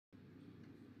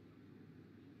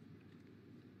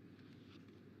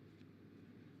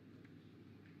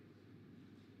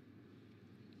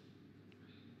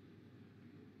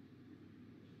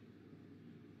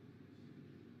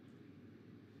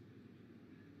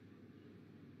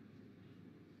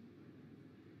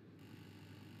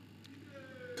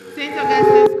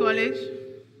College.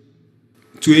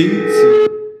 28.0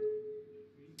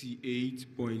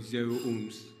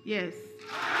 ohms. Yes.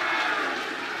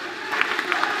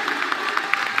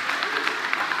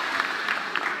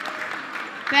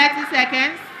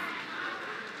 $30.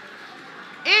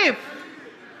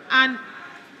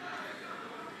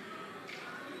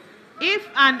 If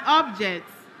an object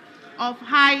of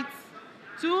height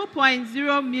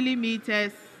 2.0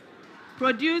 millimeters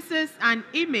produces an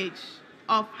image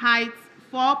of height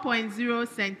 4.0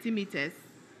 centimeters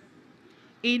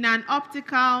in an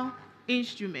optical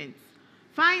instrument,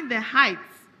 find the height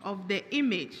of the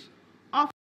image of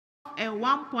a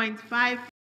 1.5.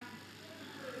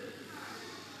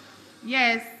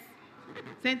 Yes,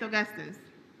 St. Augustine's.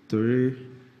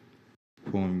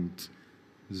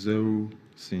 3.0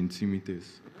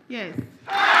 centimeters. Yes.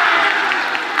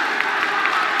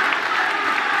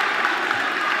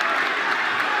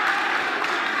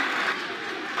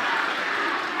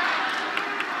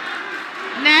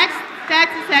 Next,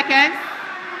 30 seconds.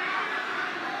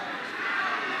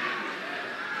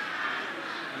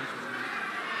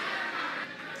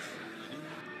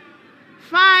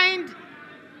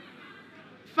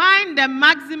 Find the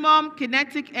maximum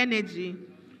kinetic energy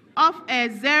of a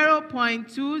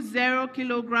 0.20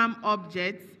 kilogram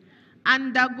object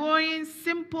undergoing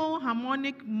simple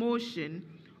harmonic motion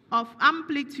of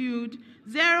amplitude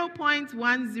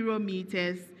 0.10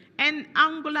 meters and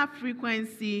angular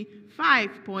frequency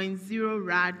 5.0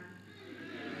 rad.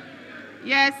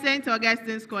 Yes, St.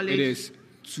 Augustine's College. It is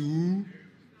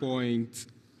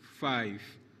 2.5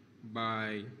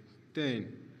 by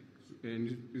 10.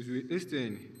 And this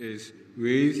 10 is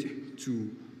raised to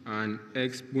an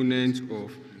exponent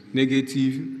of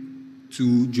negative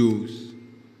 2 joules.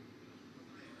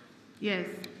 Yes.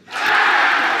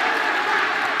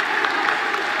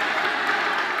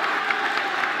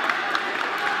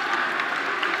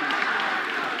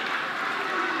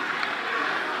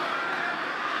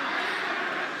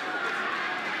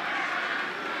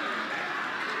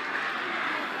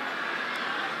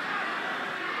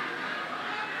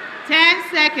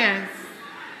 Seconds.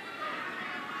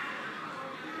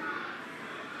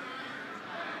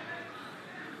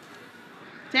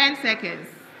 Ten seconds.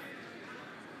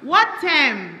 What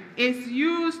term is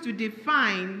used to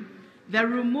define the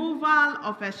removal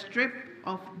of a strip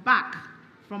of bark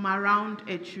from around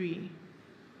a tree?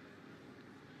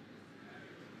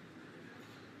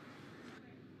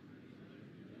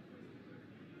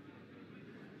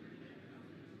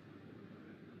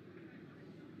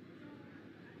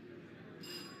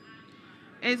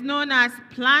 Is known as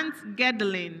plant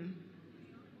girdling.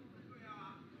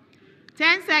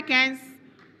 10 seconds.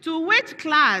 To which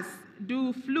class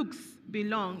do flukes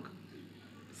belong?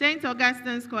 St.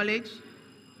 Augustine's College.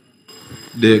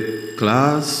 The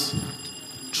class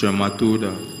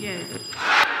Trematoda. Yes.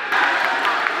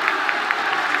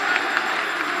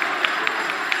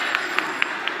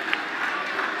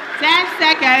 Ten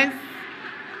seconds.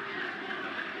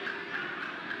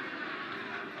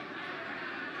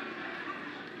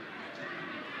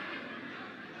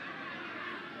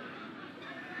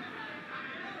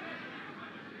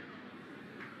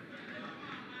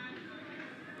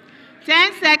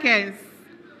 Seconds.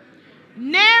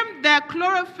 Name the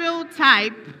chlorophyll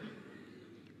type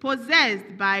possessed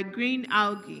by green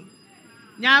algae.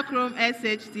 Nyachrome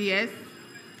SHTS.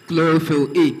 Chlorophyll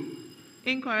A.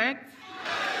 Incorrect.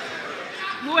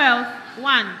 Who else?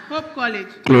 1. Hope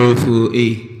College. Chlorophyll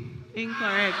A.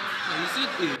 Incorrect.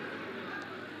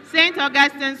 St.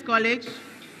 Augustine's College.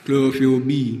 Chlorophyll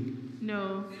B.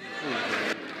 No.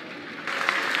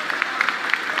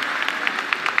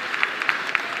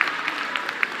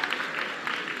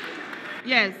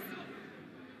 Yes.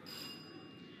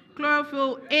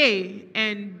 Chlorophyll A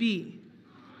and B.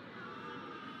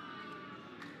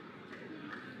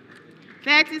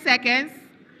 30 seconds.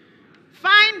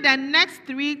 Find the next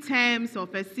 3 terms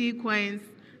of a sequence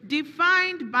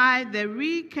defined by the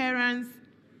recurrence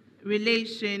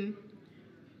relation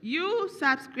U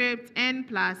subscript n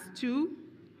plus 2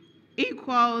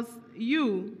 equals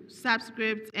U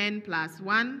subscript n plus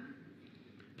 1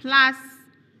 plus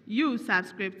U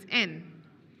subscript n,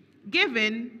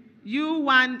 given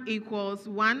U1 equals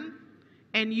 1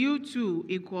 and U2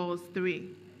 equals 3.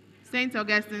 St.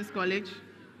 Augustine's College.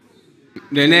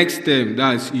 The next term,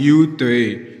 that's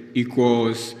U3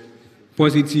 equals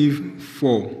positive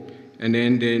 4. And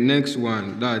then the next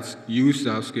one, that's U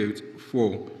subscript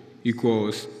 4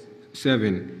 equals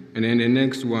 7. And then the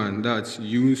next one, that's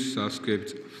U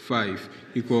subscript 5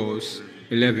 equals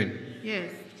 11.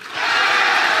 Yes.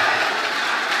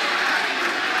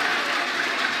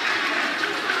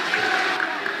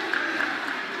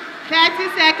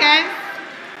 30 seconds.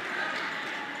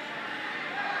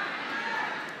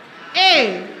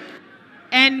 A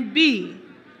and B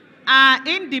are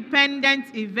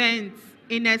independent events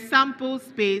in a sample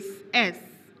space S.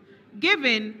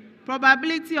 Given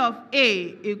probability of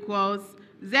A equals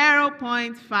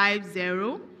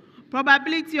 0.50,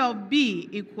 probability of B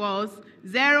equals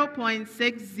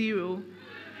 0.60.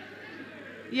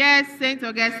 Yes, St.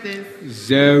 Augustine.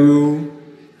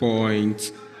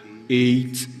 0.80.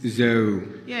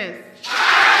 Yes.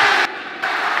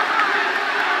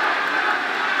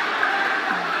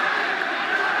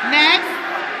 Next.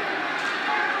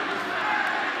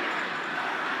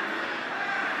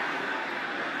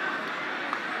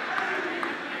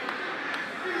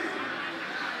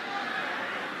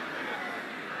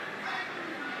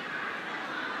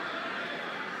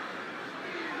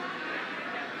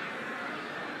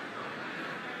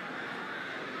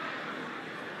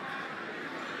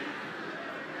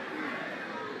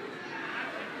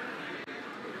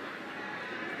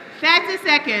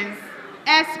 Seconds.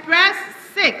 Express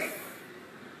 6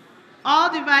 all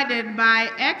divided by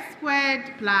x squared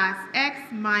plus x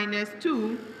minus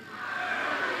 2.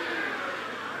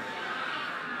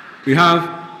 We have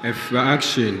a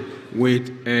fraction with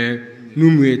a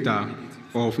numerator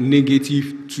of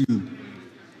 -2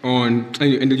 and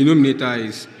the denominator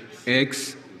is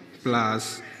x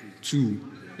plus 2,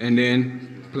 and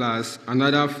then plus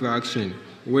another fraction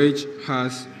which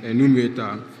has a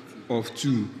numerator of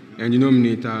 2 and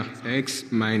denominator x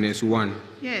minus 1.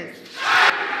 Yes.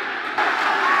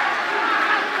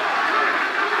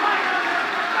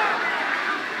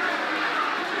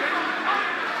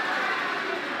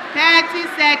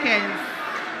 Seconds.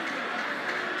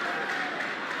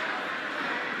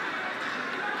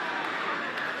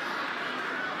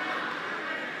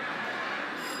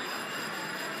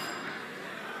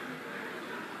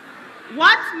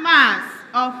 What mass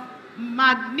of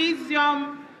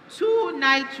magnesium 2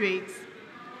 nitrate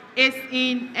is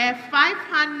in a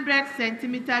 500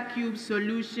 centimeter cube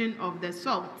solution of the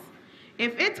salt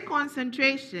if its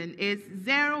concentration is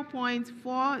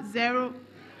 0.40?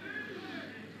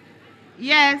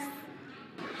 Yes.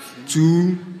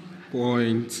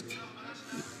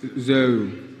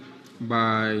 2.0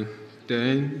 by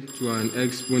 10 to an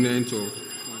exponent of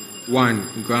 1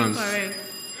 grams. Correct.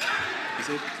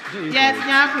 Yes,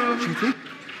 Nyapro.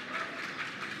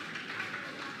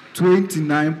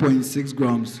 29.6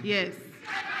 grams. Yes.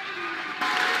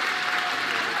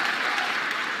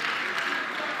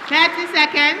 30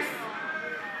 seconds.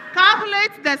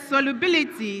 Calculate the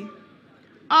solubility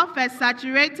of a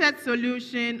saturated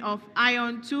solution of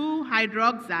iron 2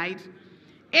 hydroxide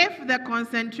if the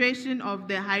concentration of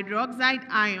the hydroxide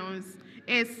ions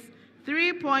is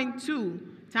 3.2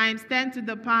 times 10 to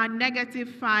the power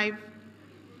 -5.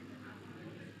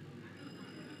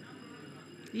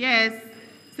 Yes,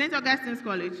 St. Augustine's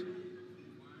College.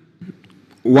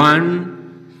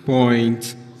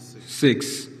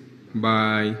 1.6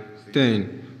 by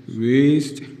 10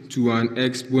 raised to an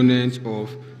exponent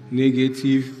of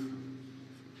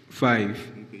 -5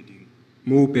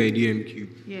 mole per dm cube.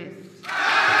 Yes.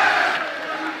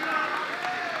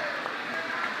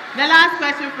 The last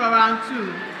question for round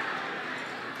 2.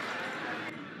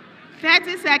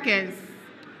 30 seconds.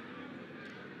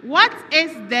 What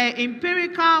is the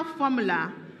empirical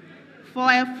formula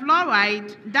for a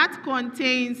fluoride that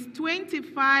contains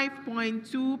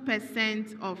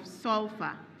 25.2% of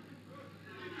sulfur?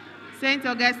 St.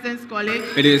 Augustine's College.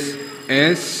 It is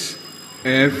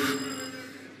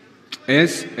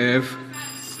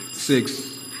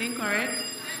SF6. Incorrect.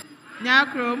 Now,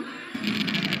 Chrome.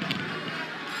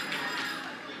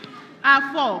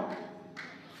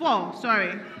 4,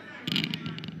 sorry.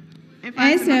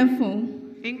 SF4.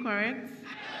 Incorrect.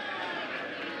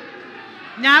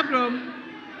 Now, Chrome.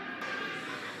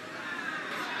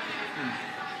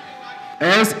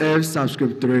 SF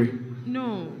subscript 3.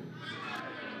 No.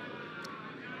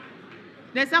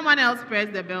 Did someone else press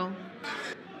the bell?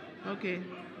 Okay.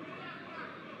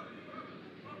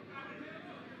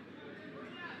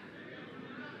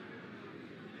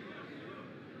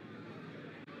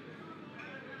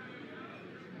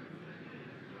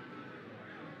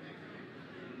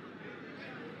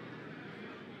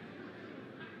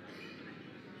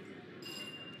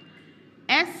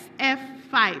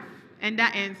 SF5, and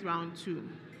that ends round 2.